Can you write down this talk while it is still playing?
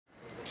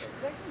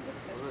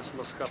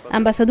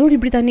Ambasadori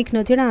britanik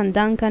në Tiranë,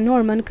 Duncan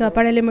Norman, ka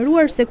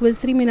paralajmëruar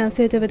sekuestrimin e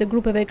aseteve të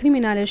grupeve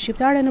kriminale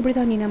shqiptare në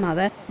Britaninë e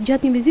Madhe.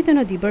 Gjatë një vizite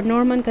në Dibër,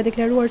 Norman ka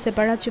deklaruar se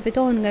paratë që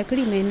fitohen nga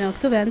krimi në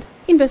këtë vend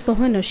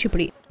investohen në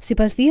Shqipëri.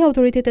 Sipas tij,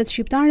 autoritetet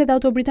shqiptare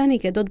dhe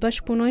britanike do të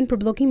bashkëpunojnë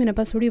për bllokimin e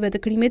pasurive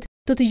të krimit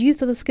të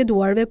gjithë të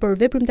skeduarve për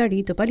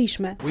veprimtari të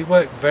palishme.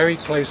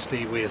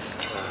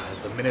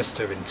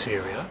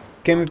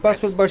 Kemi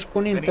pasur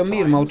bashkëpunim të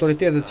mirë me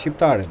autoritetet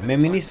shqiptare, me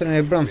ministrin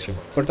e Brendshëm,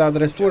 për të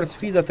adresuar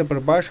sfidat e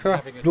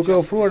përbashkëta, duke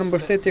ofruar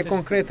mbështetje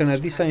konkrete në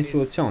disa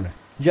institucione.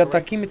 Gjatë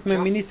takimit me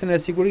ministrin e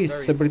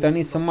sigurisë së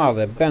Britanisë së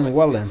Madhe, Ben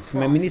Ëallace,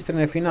 me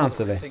ministrin e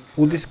financave,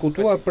 u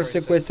diskutua për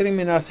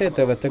sekuestrimin e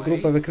aseteve të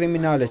grupeve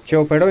kriminale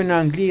që operojnë në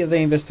Angli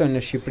dhe investojnë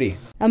në Shqipëri.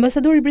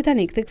 Ambasadori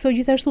britanik theksoi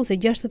gjithashtu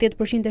se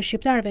 60% e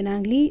shqiptarëve në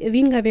Angli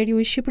vijnë nga veriu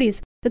i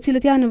Shqipërisë, të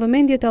cilët janë në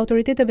vëmendje të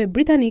autoriteteve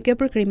britanike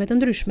për krime të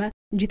ndryshme.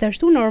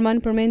 Gjithashtu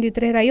Norman përmendi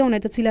 3 rajone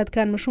të cilat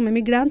kanë më shumë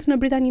emigrantë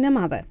në Britaninë e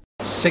Madhe.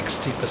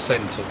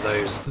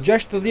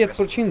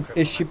 60%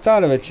 e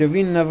shqiptarëve që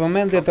vinë në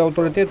vëmendje të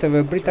autoriteteve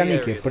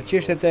britanike për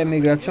çështjet e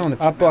emigracionit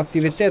apo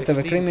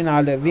aktiviteteve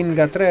kriminale vinë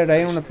nga 3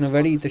 rajonet në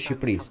veri të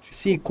Shqipërisë,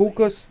 si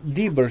Kukës,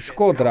 Dibër,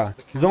 Shkodra,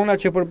 zona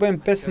që përbëjnë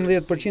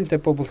 15% e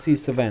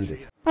popullsisë së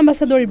vendit.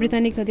 Ambasadori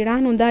britanik në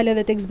Tiranë u ndal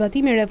edhe tek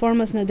zbatimi i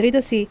reformës në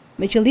drejtësi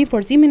me qëllim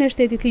forcimin e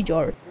shtetit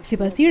ligjor.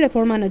 Sipas tij,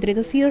 reforma në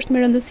drejtësi është me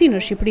rëndësi në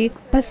Shqipëri,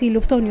 pasi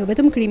lufton jo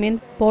vetëm krimin,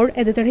 por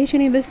edhe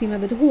tërheqjen e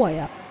investimeve të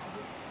huaja.